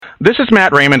This is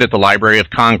Matt Raymond at the Library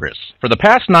of Congress. For the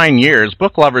past 9 years,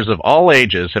 book lovers of all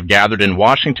ages have gathered in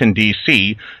Washington,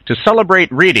 D.C. to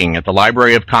celebrate reading at the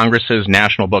Library of Congress's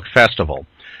National Book Festival.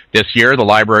 This year, the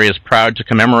library is proud to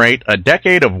commemorate a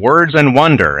decade of words and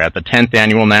wonder at the 10th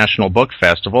Annual National Book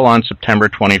Festival on September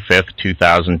 25,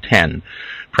 2010.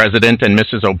 President and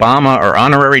Mrs. Obama are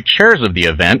honorary chairs of the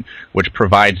event, which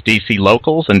provides D.C.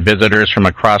 locals and visitors from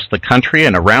across the country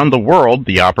and around the world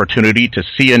the opportunity to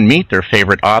see and meet their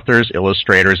favorite authors,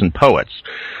 illustrators, and poets.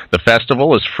 The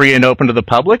festival is free and open to the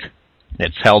public.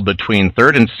 It's held between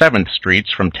 3rd and 7th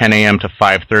Streets from 10 a.m. to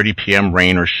 5:30 p.m.,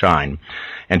 rain or shine.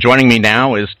 And joining me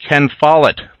now is Ken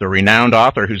Follett, the renowned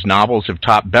author whose novels have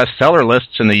topped bestseller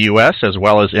lists in the U.S. as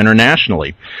well as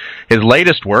internationally. His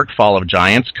latest work, Fall of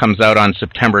Giants, comes out on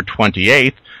September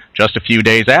 28th, just a few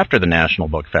days after the National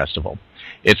Book Festival.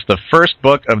 It's the first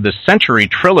book of the Century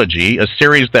Trilogy, a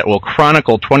series that will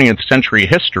chronicle 20th century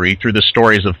history through the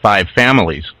stories of 5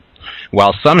 families.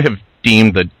 While some have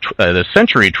deemed the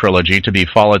Century Trilogy to be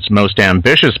Follett's most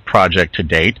ambitious project to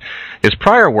date, his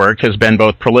prior work has been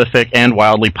both prolific and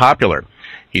wildly popular.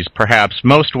 He's perhaps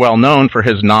most well known for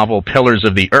his novel Pillars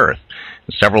of the Earth.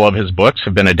 Several of his books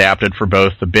have been adapted for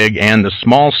both the big and the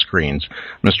small screens.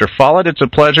 Mr. Follett, it's a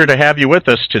pleasure to have you with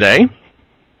us today.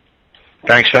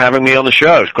 Thanks for having me on the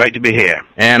show. It's great to be here.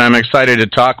 And I'm excited to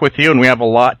talk with you, and we have a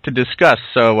lot to discuss.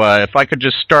 So if I could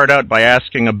just start out by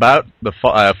asking about the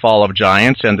Fall of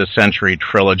Giants and the Century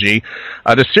Trilogy.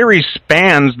 The series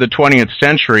spans the 20th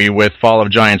century, with Fall of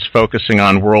Giants focusing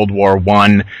on World War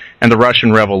I and the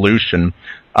Russian Revolution.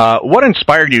 What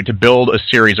inspired you to build a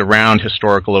series around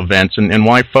historical events, and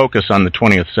why focus on the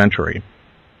 20th century?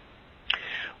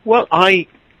 Well, I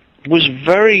was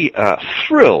very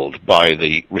thrilled by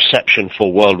the reception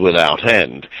for World Without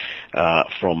End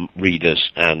from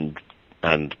readers and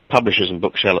publishers and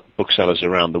booksellers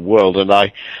around the world, and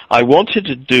I wanted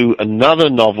to do another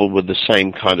novel with the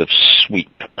same kind of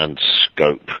sweep and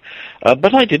scope,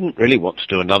 but I didn't really want to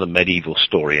do another medieval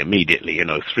story immediately.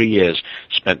 3 years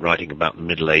spent writing about the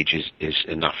Middle Ages is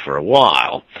enough for a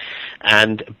while.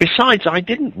 And besides, I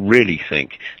didn't really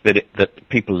think that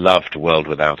people loved World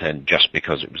Without End just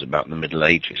because it was about the Middle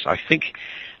Ages. I think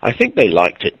they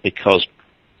liked it because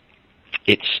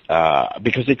it's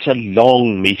a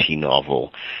long, meaty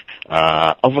novel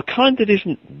of a kind that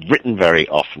isn't written very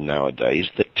often nowadays,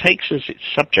 that takes as its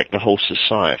subject the whole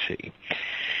society.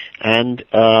 And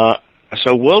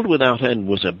so World Without End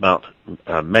was about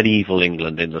medieval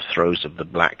England in the throes of the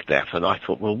Black Death, and I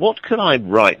thought, well, what could I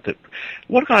write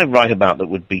about that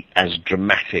would be as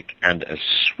dramatic and as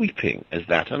sweeping as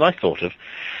that? And I thought of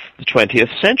the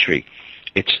 20th century.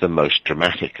 It's the most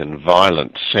dramatic and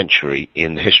violent century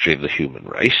in the history of the human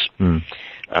race,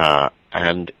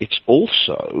 and it's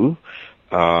also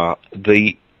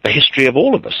the history of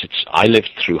all of us. I lived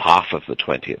through half of the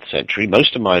 20th century.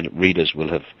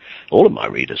 All of my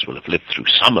readers will have lived through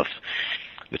some of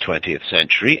the 20th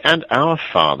century, and our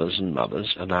fathers and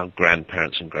mothers and our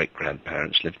grandparents and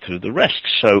great-grandparents lived through the rest.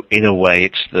 So in a way,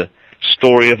 it's the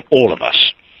story of all of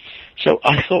us. So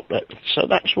I thought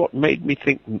that's what made me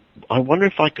think, I wonder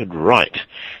if I could write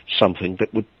something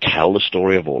that would tell the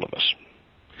story of all of us.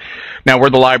 Now,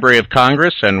 we're the Library of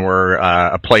Congress, and we're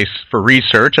a place for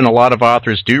research, and a lot of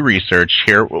authors do research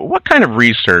here. What kind of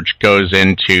research goes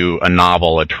into a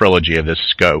novel, a trilogy of this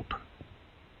scope?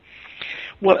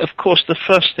 Well, of course, the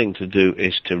first thing to do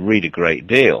is to read a great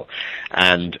deal,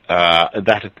 and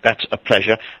that's a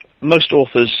pleasure. Most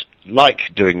authors like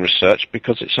doing research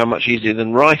because it's so much easier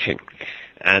than writing.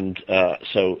 And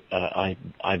so I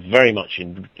very much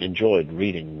enjoyed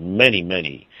reading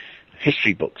many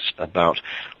history books about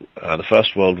the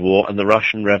First World War and the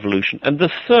Russian Revolution, and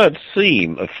the third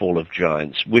theme of Fall of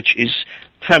Giants, which is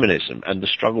feminism and the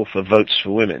struggle for votes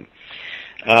for women.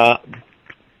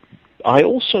 I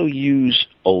also use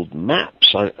old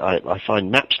maps. I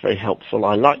find maps very helpful.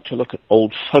 I like to look at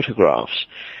old photographs.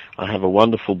 I have a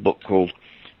wonderful book called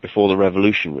Before the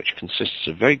Revolution, which consists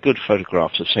of very good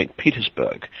photographs of St.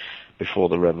 Petersburg before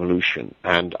the Revolution,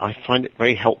 and I find it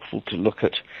very helpful to look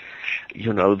at,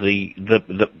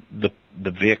 the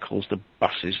vehicles, the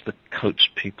buses, the coats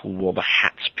people wore, the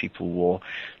hats people wore,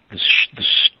 the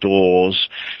stores.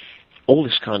 All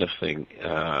this kind of thing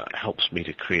helps me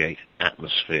to create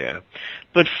atmosphere.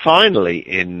 But finally,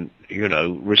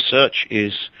 research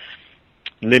is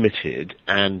limited,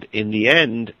 and in the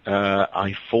end,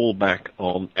 I fall back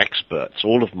on experts.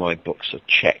 All of my books are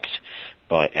checked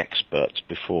by experts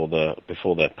before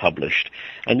they're published.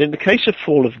 And in the case of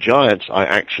Fall of Giants, I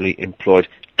actually employed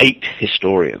 8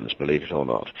 historians, believe it or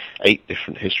not, 8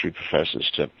 different history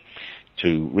professors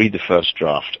to read the first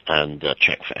draft and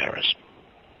check for errors.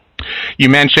 You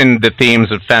mentioned the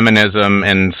themes of feminism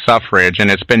and suffrage,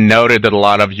 and it's been noted that a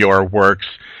lot of your works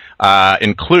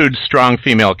include strong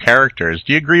female characters.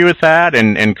 Do you agree with that?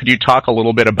 And could you talk a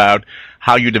little bit about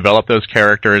how you develop those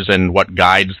characters and what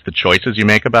guides the choices you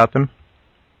make about them?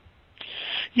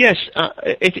 Yes,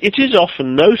 it is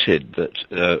often noted that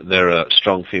there are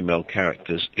strong female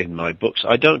characters in my books.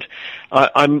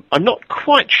 I'm not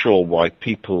quite sure why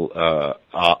people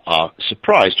are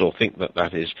surprised or think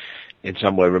that is in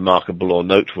some way remarkable or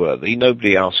noteworthy.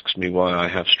 Nobody asks me why I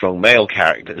have strong male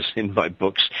characters in my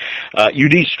books. You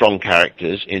need strong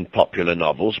characters in popular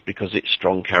novels because it's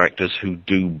strong characters who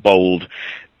do bold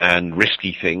and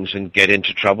risky things and get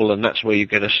into trouble, and that's where you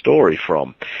get a story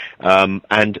from.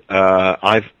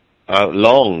 I've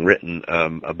long written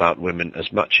about women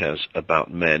as much as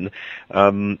about men,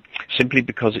 simply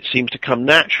because it seems to come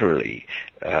naturally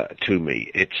to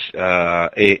me.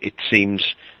 It seems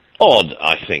odd,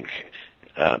 I think.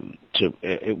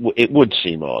 It would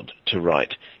seem odd to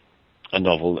write a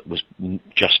novel that was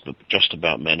just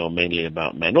about men or mainly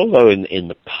about men, although in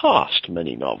the past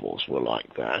many novels were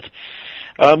like that.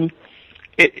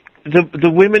 The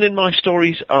women in my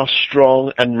stories are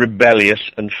strong and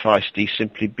rebellious and feisty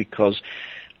simply because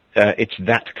it's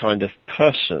that kind of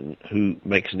person who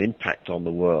makes an impact on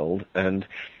the world and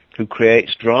who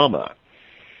creates drama.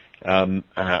 All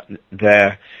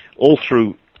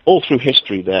through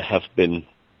history there have been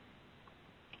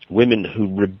women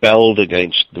who rebelled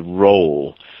against the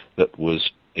role that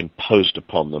was imposed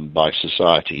upon them by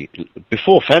society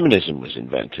before feminism was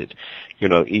invented.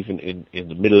 Even in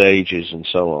the Middle Ages and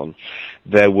so on,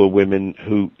 there were women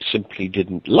who simply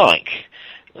didn't like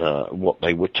what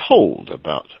they were told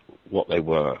about how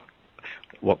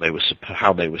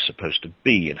they were supposed to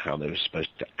be and how they were supposed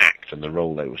to act and the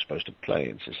role they were supposed to play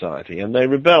in society, and they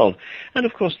rebelled. And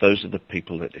of course, those are the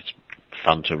people that it's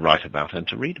fun to write about and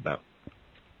to read about.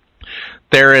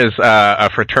 There is a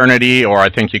fraternity, or I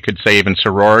think you could say even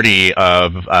sorority,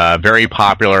 of very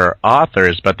popular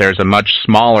authors, but there's a much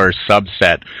smaller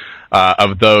subset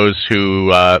of those who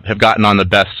have gotten on the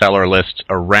bestseller list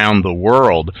around the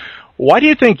world. Why do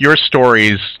you think your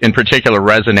stories in particular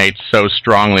resonate so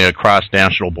strongly across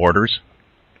national borders?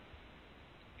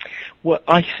 Well,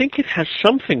 I think it has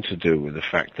something to do with the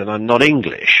fact that I'm not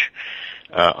English.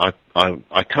 I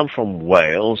come from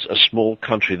Wales, a small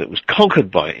country that was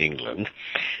conquered by England,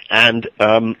 and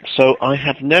so I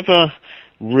have never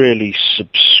really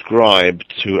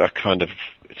subscribed to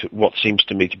to what seems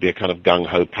to me to be a kind of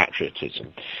gung-ho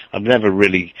patriotism. I've never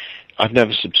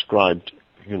subscribed,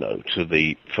 to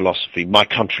the philosophy, my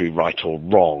country right or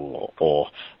wrong, or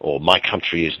my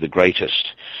country is the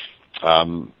greatest.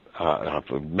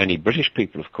 Many British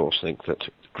people, of course, think that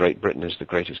Great Britain is the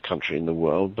greatest country in the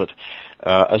world, but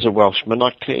as a Welshman,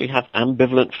 I clearly have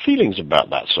ambivalent feelings about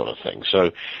that sort of thing.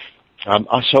 So I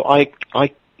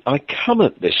come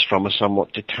at this from a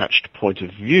somewhat detached point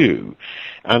of view,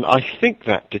 and I think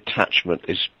that detachment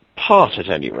is part, at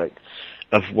any rate,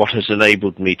 of what has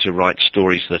enabled me to write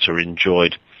stories that are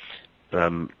enjoyed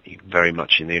very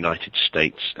much in the United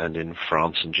States and in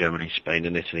France and Germany, Spain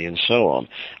and Italy and so on.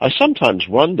 I sometimes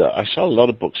wonder, I sell a lot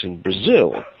of books in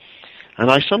Brazil, and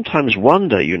I sometimes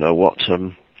wonder,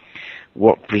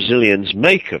 what Brazilians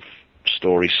make of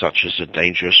stories such as A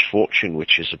Dangerous Fortune,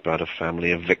 which is about a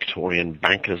family of Victorian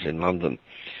bankers in London,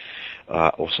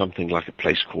 or something like A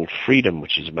Place Called Freedom,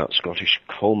 which is about Scottish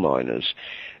coal miners.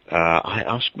 I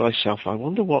ask myself, I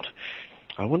wonder what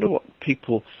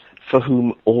people for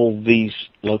whom all these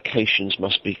locations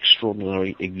must be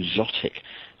extraordinarily exotic,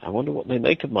 I wonder what they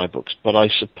make of my books. But I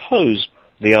suppose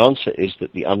the answer is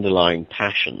that the underlying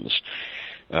passions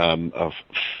of,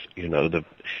 the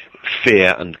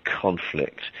fear and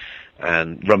conflict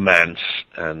and romance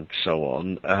and so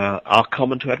on are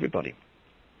common to everybody.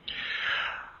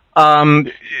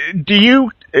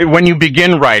 When you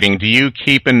begin writing, do you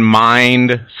keep in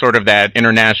mind sort of that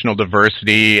international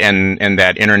diversity and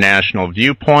that international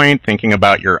viewpoint, thinking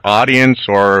about your audience,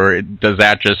 or does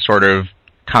that just sort of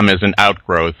come as an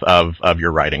outgrowth of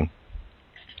your writing?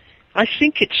 I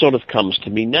think it sort of comes to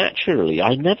me naturally.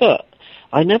 I never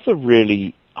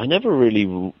really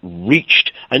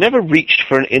reached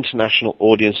for an international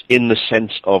audience in the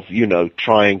sense of,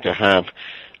 trying to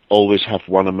always have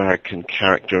one American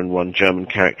character and one German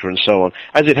character and so on.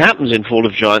 As it happens in Fall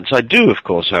of Giants, I do, of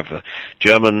course, have a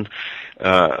German,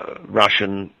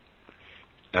 Russian,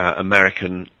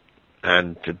 American,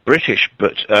 and British.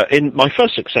 But in my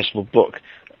first successful book,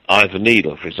 Eye of the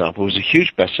Needle, for example, was a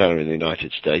huge bestseller in the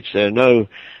United States. There are no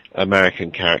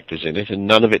American characters in it, and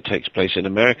none of it takes place in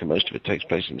America. Most of it takes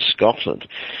place in Scotland.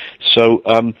 So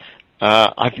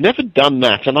I've never done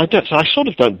that, and I sort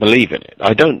of don't believe in it.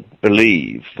 I don't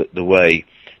believe that the way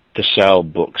to sell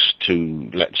books to,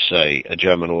 let's say, a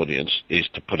German audience is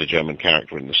to put a German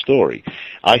character in the story.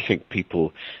 I think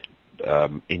people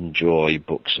enjoy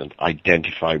books and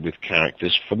identify with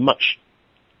characters for much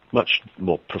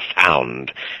more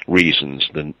profound reasons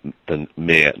than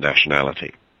mere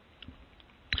nationality.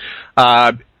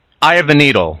 Eye of the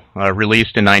Needle,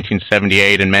 released in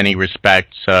 1978, in many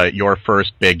respects your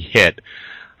first big hit.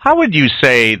 How would you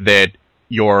say that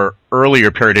your earlier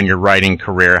period in your writing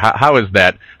career, how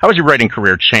has your writing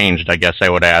career changed, I guess I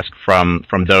would ask, from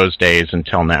those days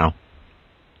until now?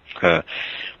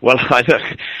 Well,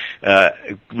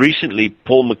 recently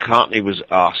Paul McCartney was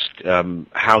asked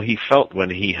how he felt when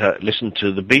he listened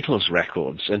to the Beatles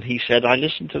records, and he said, "I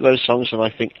listen to those songs and I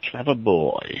think, clever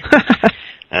boy."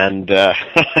 And I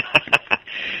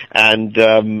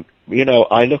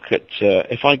look at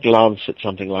if I glance at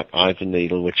something like Eye of the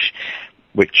Needle,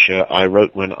 which I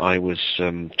wrote when I was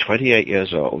 28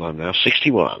 years old. I'm now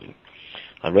 61.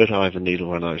 I wrote Eye of the Needle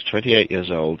when I was 28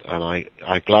 years old, and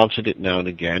I glance at it now and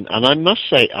again, and I must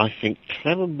say, I think,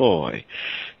 clever boy,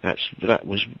 that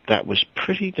was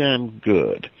pretty damn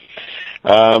good.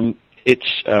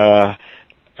 It's a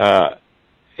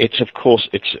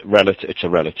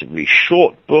relatively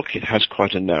short book. It has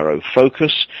quite a narrow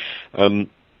focus, and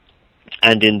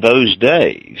in those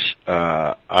days,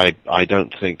 I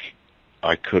don't think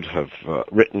I could have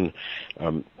written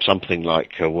something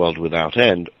like A World Without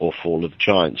End or Fall of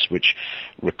Giants, which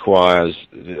requires,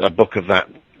 a book of that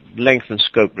length and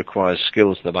scope requires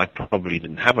skills that I probably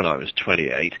didn't have when I was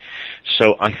 28.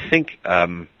 So I think,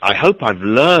 I hope I've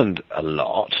learned a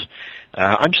lot.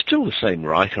 I'm still the same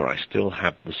writer. I still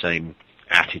have the same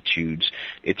attitudes.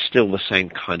 It's still the same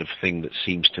kind of thing that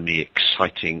seems to me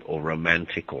exciting or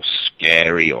romantic or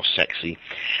scary or sexy.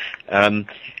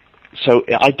 So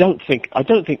I don't think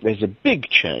there's a big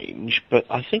change, but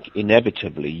I think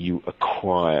inevitably you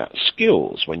acquire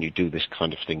skills when you do this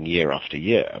kind of thing year after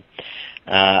year.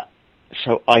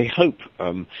 So I hope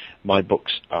my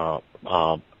books I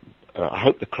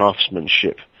hope the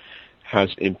craftsmanship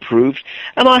has improved,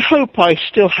 and I hope I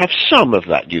still have some of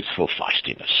that youthful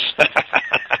feistiness.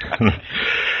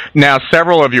 Now,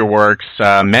 several of your works,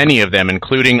 many of them,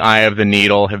 including Eye of the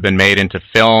Needle, have been made into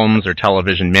films or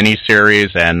television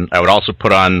miniseries, and I would also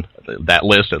put on that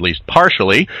list, at least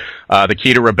partially, The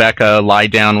Key to Rebecca, Lie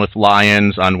Down with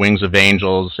Lions, On Wings of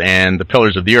Angels, and The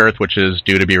Pillars of the Earth, which is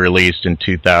due to be released in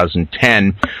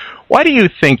 2010. Why do you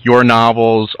think your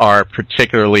novels are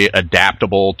particularly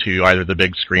adaptable to either the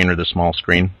big screen or the small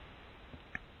screen?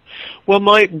 Well,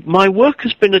 my work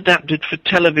has been adapted for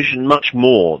television much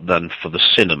more than for the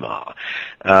cinema,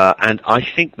 and I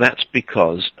think that's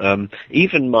because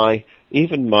even my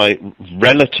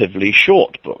relatively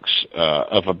short books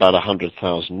of about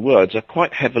 100,000 words are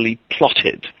quite heavily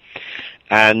plotted,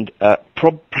 and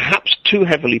perhaps too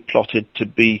heavily plotted to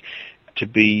be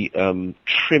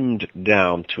trimmed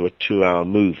down to a 2-hour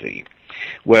movie.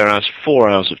 Whereas 4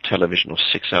 hours of television or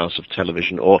 6 hours of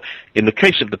television, or in the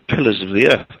case of The Pillars of the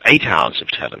Earth, 8 hours of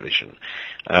television,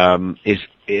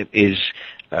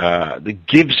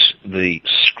 gives the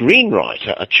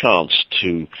screenwriter a chance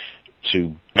to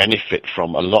benefit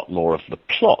from a lot more of the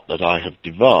plot that I have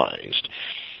devised.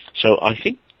 So I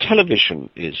think television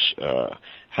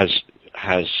has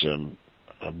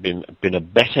been a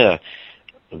better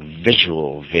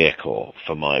visual vehicle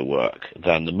for my work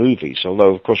than the movies,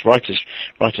 although of course writers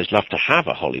love to have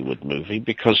a Hollywood movie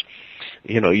because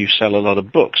you sell a lot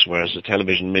of books, whereas a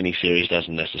television miniseries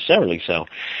doesn't necessarily sell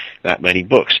that many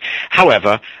books.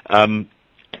 However, I'm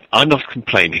not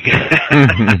complaining.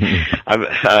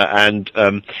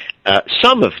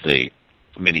 Some of the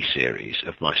miniseries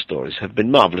of my stories have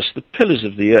been marvelous. The Pillars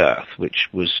of the Earth, which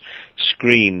was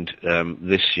screened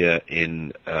this year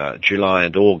in July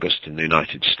and August in the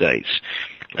United States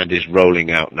and is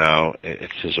rolling out now.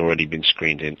 It has already been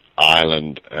screened in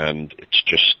Ireland and it's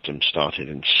just started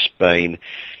in Spain.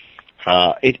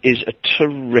 It is a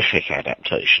terrific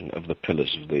adaptation of The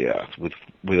Pillars of the Earth with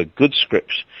a good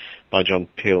script by John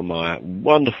Peel-Meyer,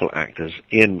 wonderful actors,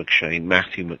 Ian McShane,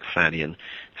 Matthew Macfadyen,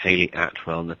 Hayley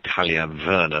Atwell, Natalia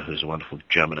Werner, who's a wonderful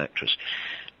German actress,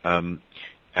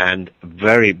 and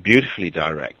very beautifully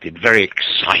directed, very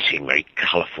exciting, very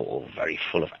colourful, very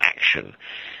full of action.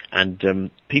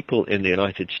 And people in the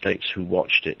United States who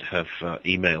watched it have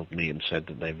emailed me and said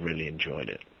that they've really enjoyed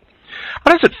it.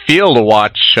 How does it feel to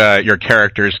watch your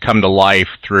characters come to life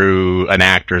through an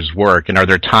actor's work? And are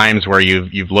there times where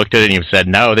you've looked at it and you've said,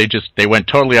 no, they went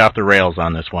totally off the rails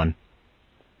on this one?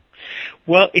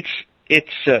 Well,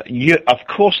 of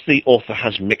course the author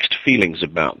has mixed feelings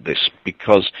about this,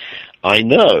 because I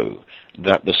know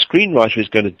that the screenwriter is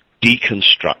going to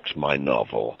deconstruct my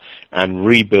novel and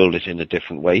rebuild it in a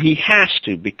different way. He has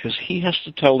to, because he has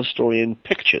to tell the story in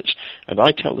pictures, and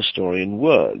I tell the story in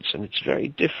words, and it's very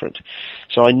different.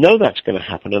 So I know that's going to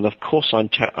happen, and of course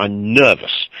I'm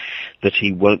nervous that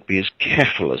he won't be as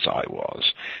careful as I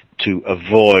was to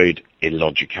avoid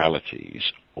illogicalities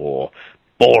or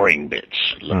boring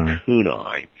bits,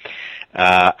 lacunae.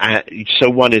 So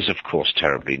one is, of course,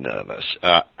 terribly nervous.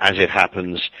 As it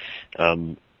happens,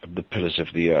 The Pillars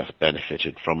of the Earth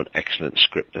benefited from an excellent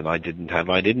script that I didn't have.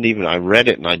 I read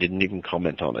it and I didn't even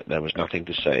comment on it. There was nothing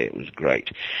to say. It was great.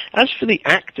 As for the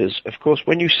actors, of course,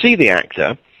 when you see the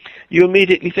actor, you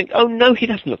immediately think, oh no, he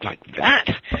doesn't look like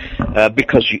that.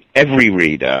 Because every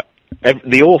reader,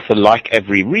 the author, like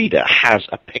every reader, has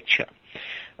a picture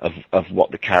of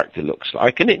what the character looks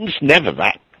like. And it's never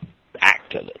that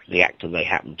actor, the actor they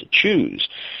happen to choose.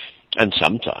 And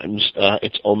sometimes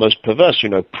it's almost perverse.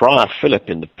 Prior Philip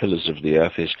in The Pillars of the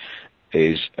Earth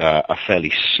is a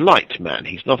fairly slight man.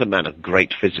 He's not a man of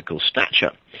great physical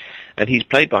stature. And he's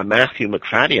played by Matthew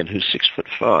Macfadyen, who's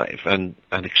 6'5"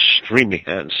 and extremely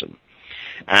handsome.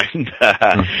 And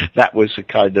that was a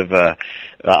kind of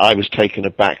I was taken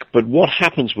aback. But what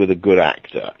happens with a good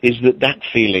actor is that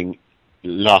feeling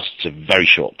lasts a very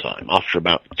short time. After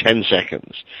about 10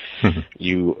 seconds,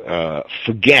 you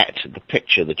forget the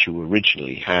picture that you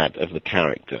originally had of the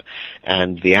character,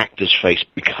 and the actor's face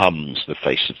becomes the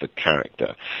face of the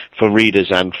character, for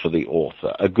readers and for the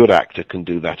author. A good actor can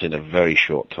do that in a very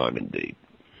short time indeed.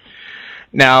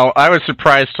 Now, I was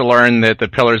surprised to learn that The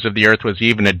Pillars of the Earth was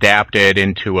even adapted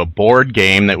into a board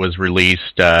game that was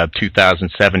released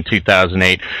 2007,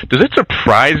 2008. Does it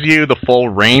surprise you, the full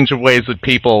range of ways that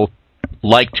people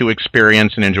like to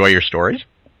experience and enjoy your stories?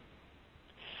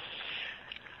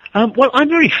 Well, I'm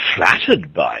very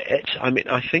flattered by it. I mean,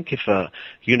 I think if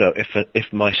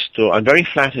my story, I'm very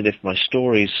flattered if my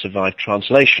stories survive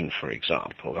translation, for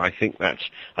example. I take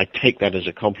that as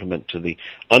a compliment to the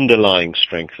underlying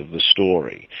strength of the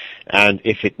story. And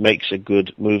if it makes a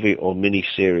good movie or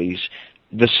miniseries,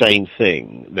 the same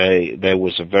thing. There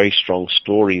was a very strong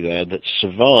story there that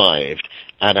survived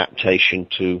adaptation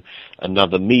to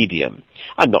another medium.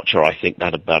 I'm not sure I think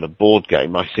that about a board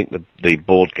game. I think the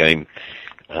board game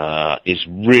is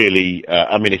really,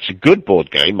 it's a good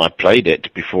board game. I played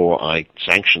it before I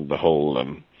sanctioned the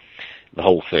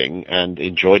whole thing and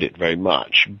enjoyed it very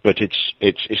much. But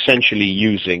it's essentially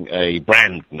using a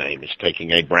brand name. It's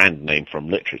taking a brand name from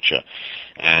literature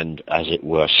and, as it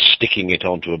were, sticking it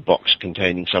onto a box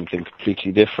containing something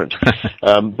completely different.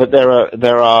 But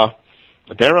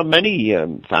there are many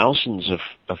thousands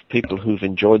of people who've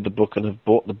enjoyed the book and have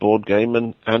bought the board game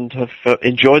and have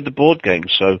enjoyed the board game.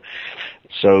 So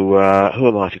who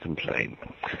am I to complain?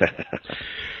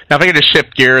 Now, if I could just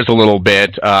shift gears a little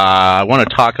bit, I want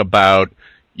to talk about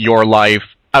your life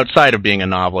outside of being a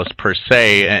novelist per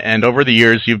se. And over the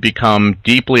years, you've become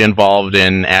deeply involved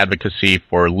in advocacy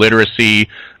for literacy,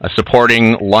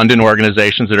 supporting London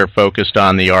organizations that are focused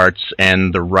on the arts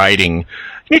and the writing.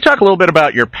 Can you talk a little bit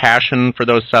about your passion for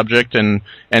those subjects and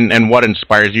what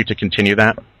inspires you to continue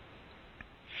that?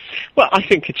 Well, I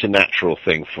think it's a natural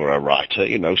thing for a writer.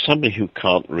 Somebody who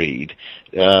can't read,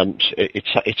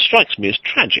 it strikes me as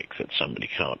tragic that somebody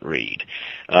can't read.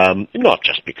 Not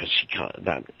just because he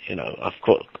can't,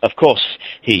 of course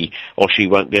he or she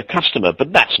won't be a customer,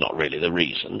 but that's not really the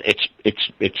reason.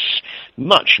 It's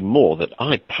much more that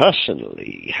I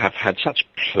personally have had such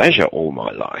pleasure all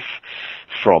my life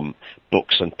from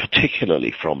books, and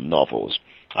particularly from novels.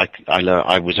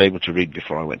 I was able to read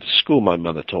before I went to school. My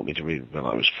mother taught me to read when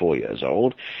I was 4 years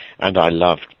old, and I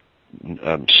loved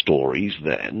stories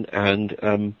then, and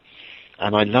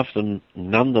I love them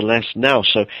nonetheless now.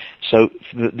 So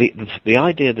the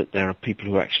idea that there are people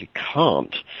who actually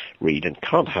can't read and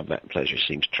can't have that pleasure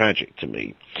seems tragic to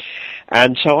me.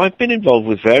 And so I've been involved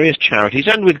with various charities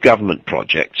and with government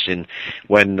projects.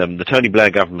 When the Tony Blair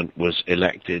government was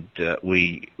elected,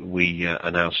 we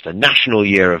announced a national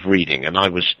year of reading, and I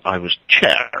was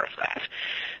chair of that,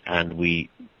 and we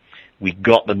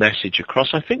got the message across.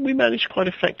 I think we managed quite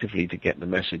effectively to get the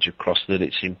message across that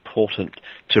it's important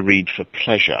to read for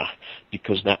pleasure,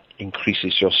 because that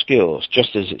increases your skills.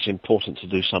 Just as it's important to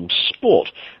do some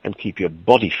sport and keep your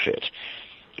body fit,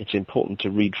 it's important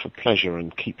to read for pleasure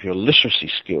and keep your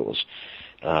literacy skills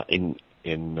in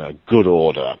good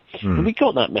order. And we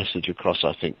got that message across,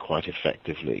 I think, quite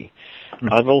effectively.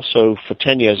 I've also, for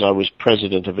 10 years, I was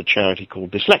president of a charity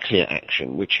called Dyslexia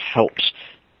Action, which helps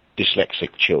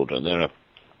dyslexic children. There are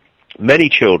many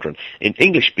children in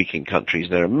English-speaking countries,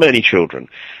 there are many children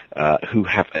who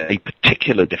have a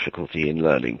particular difficulty in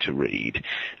learning to read,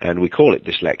 and we call it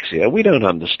dyslexia. We don't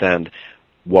understand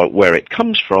where it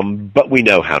comes from, but we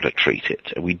know how to treat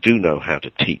it. We do know how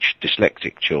to teach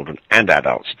dyslexic children and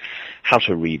adults how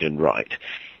to read and write.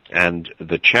 And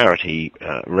the charity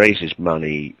raises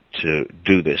money to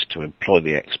do this, to employ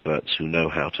the experts who know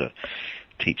how to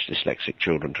teach dyslexic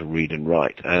children to read and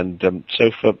write. And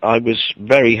I was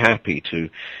very happy to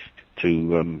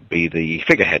be the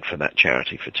figurehead for that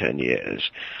charity for 10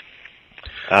 years.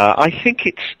 I think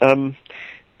it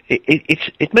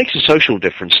makes a social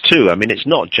difference too. I mean, it's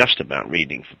not just about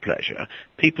reading for pleasure.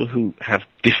 People who have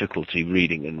difficulty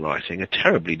reading and writing are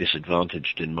terribly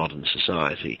disadvantaged in modern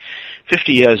society.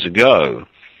 50 years ago,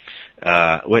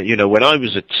 when I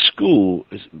was at school,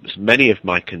 many of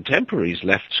my contemporaries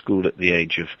left school at the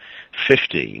age of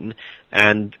 15,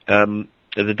 and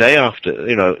the day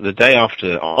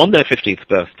after, on their 15th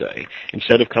birthday,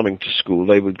 instead of coming to school,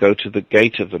 they would go to the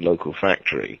gate of the local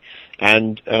factory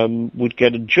and would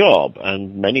get a job,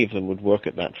 and many of them would work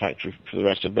at that factory for the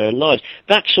rest of their lives.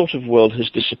 That sort of world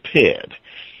has disappeared.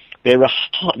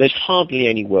 There's hardly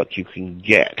any work you can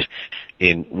get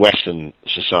in Western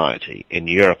society, in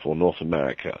Europe or North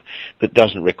America, that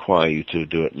doesn't require you to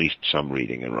do at least some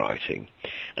reading and writing.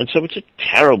 And so it's a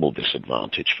terrible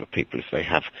disadvantage for people if they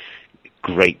have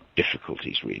great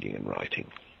difficulties reading and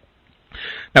writing.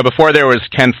 Now, before there was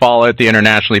Ken Follett, the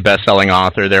internationally best-selling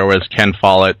author, there was Ken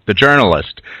Follett, the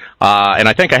journalist. And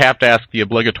I think I have to ask the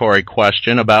obligatory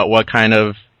question about what kind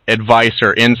of advice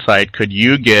or insight could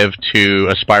you give to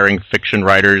aspiring fiction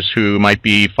writers who might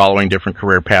be following different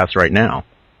career paths right now?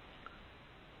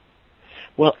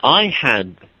 Well, I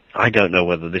don't know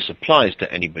whether this applies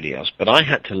to anybody else, but I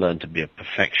had to learn to be a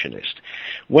perfectionist.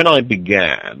 When I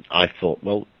began, I thought,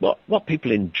 well, what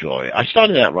people enjoy. I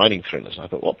started out writing thrillers. I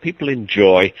thought what people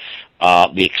enjoy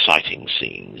are the exciting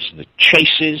scenes, the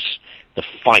chases, the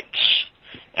fights,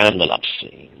 and the love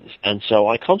scenes. And so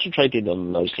I concentrated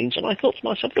on those things, and I thought to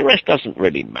myself, the rest doesn't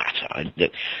really matter.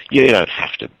 You don't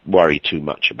have to worry too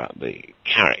much about the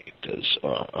characters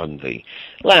and the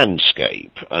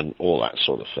landscape and all that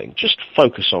sort of thing. Just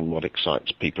focus on what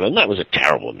excites people. And that was a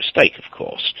terrible mistake, of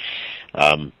course.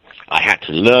 I had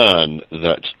to learn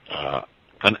that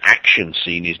an action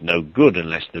scene is no good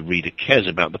unless the reader cares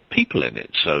about the people in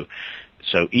it. So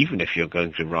even if you're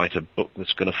going to write a book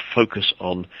that's going to focus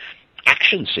on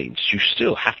action scenes, you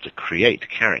still have to create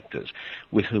characters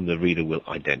with whom the reader will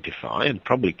identify, and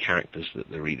probably characters that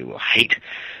the reader will hate,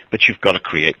 but you've got to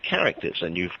create characters,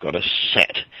 and you've got to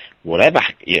set whatever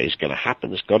is going to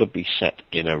happen has got to be set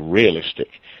in a realistic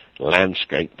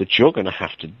landscape that you're going to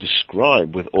have to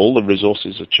describe with all the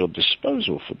resources at your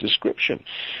disposal for description.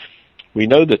 We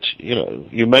know that,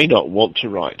 you may not want to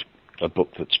write a book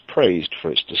that's praised for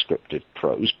its descriptive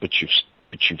prose, but you've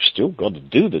still got to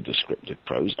do the descriptive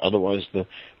prose, otherwise the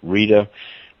reader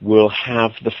will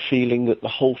have the feeling that the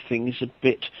whole thing is a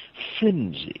bit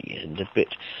flimsy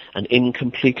and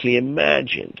incompletely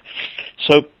imagined.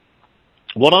 So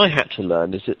what I had to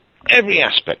learn is that every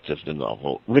aspect of the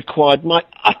novel required my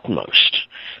utmost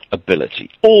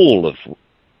ability, all of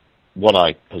what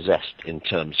I possessed in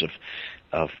terms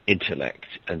of intellect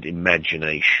and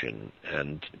imagination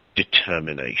and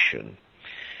determination.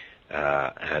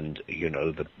 And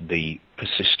the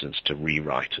persistence to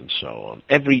rewrite and so on.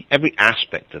 Every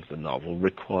aspect of the novel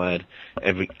required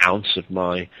every ounce of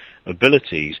my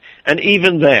abilities, and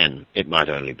even then, it might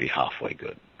only be halfway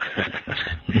good.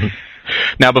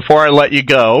 Now, before I let you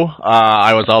go,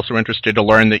 I was also interested to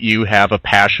learn that you have a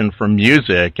passion for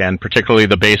music, and particularly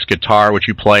the bass guitar, which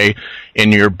you play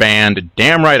in your band,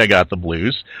 Damn Right I Got the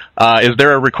Blues. Is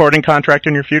there a recording contract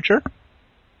in your future?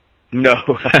 No,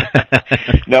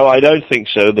 no, I don't think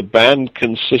so. The band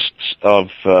consists of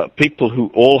people who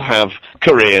all have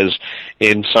careers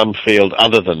in some field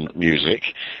other than music,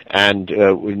 and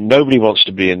none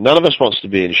of us wants to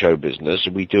be in show business.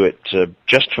 We do it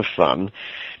just for fun.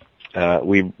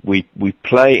 We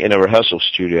play in a rehearsal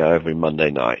studio every Monday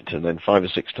night, and then 5 or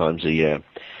 6 times a year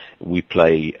we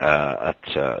play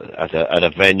at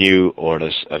a venue or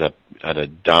at a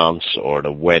dance or at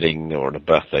a wedding or at a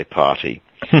birthday party.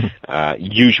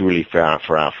 Usually for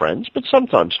our friends, but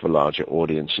sometimes for larger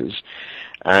audiences.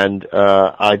 And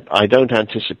I don't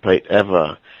anticipate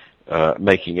ever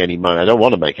making any money. I don't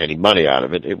want to make any money out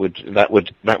of it. That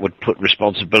would put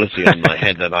responsibility on my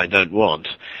head that I don't want.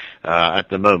 At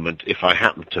the moment, if I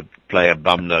happen to play a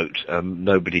bum note,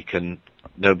 nobody can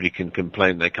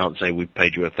complain. They can't say we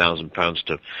paid you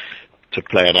 £1,000 to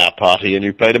play at our party and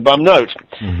you played a bum note.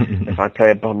 If I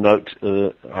play a bum note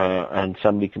and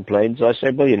somebody complains, I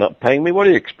say, well, you're not paying me, what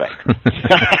do you expect?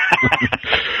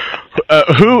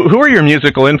 Who are your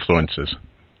musical influences?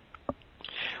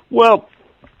 Well,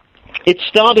 it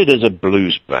started as a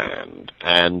blues band,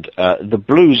 and the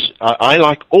blues, I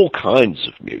like all kinds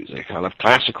of music. I love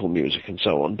classical music and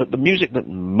so on, but the music that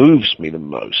moves me the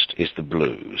most is the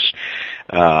blues.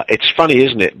 It's funny,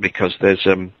 isn't it? Because there's,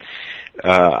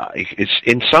 it's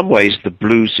in some ways the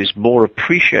blues is more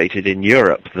appreciated in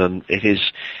Europe than it is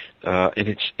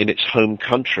in its home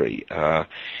country.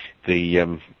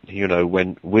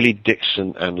 When Willie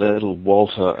Dixon and Little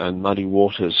Walter and Muddy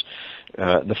Waters,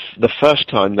 the first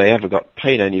time they ever got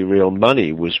paid any real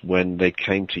money was when they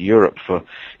came to Europe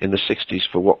in the 60s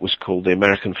for what was called the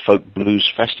American Folk Blues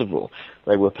Festival.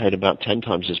 They were paid about 10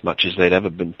 times as much as they'd ever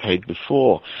been paid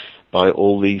before by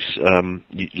all these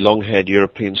long-haired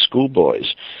European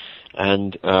schoolboys.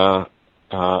 And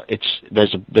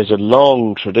there's a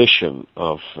long tradition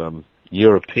of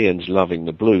Europeans loving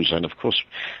the blues, and of course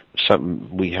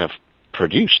we have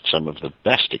produced some of the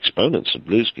best exponents of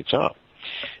blues guitar.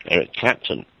 Eric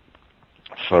Clapton,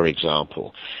 for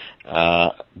example.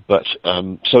 So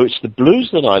it's the blues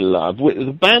that I love.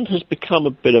 The band has become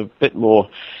a bit more.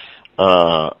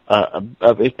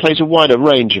 It plays a wider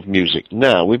range of music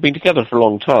now. We've been together for a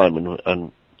long time,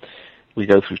 and we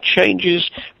go through changes.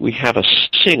 We have a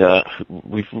singer.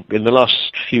 In the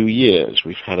last few years,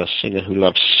 we've had a singer who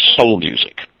loves soul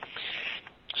music.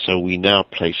 So we now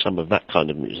play some of that kind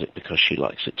of music because she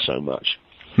likes it so much.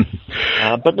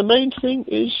 But the main thing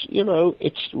is,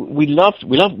 we love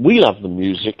the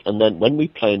music, and then when we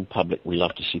play in public, we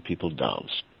love to see people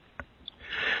dance.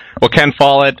 Well, Ken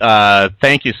Follett,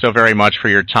 thank you so very much for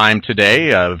your time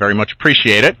today. Very much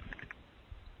appreciate it.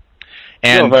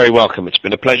 You're very welcome. It's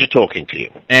been a pleasure talking to you.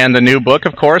 And the new book,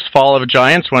 of course, Fall of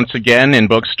Giants, once again in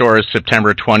bookstores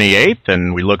September 28th,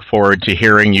 and we look forward to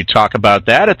hearing you talk about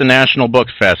that at the National Book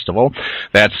Festival.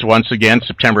 That's once again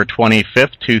September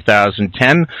 25th,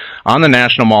 2010, on the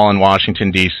National Mall in Washington,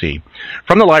 D.C.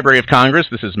 From the Library of Congress,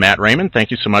 this is Matt Raymond.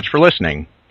 Thank you so much for listening.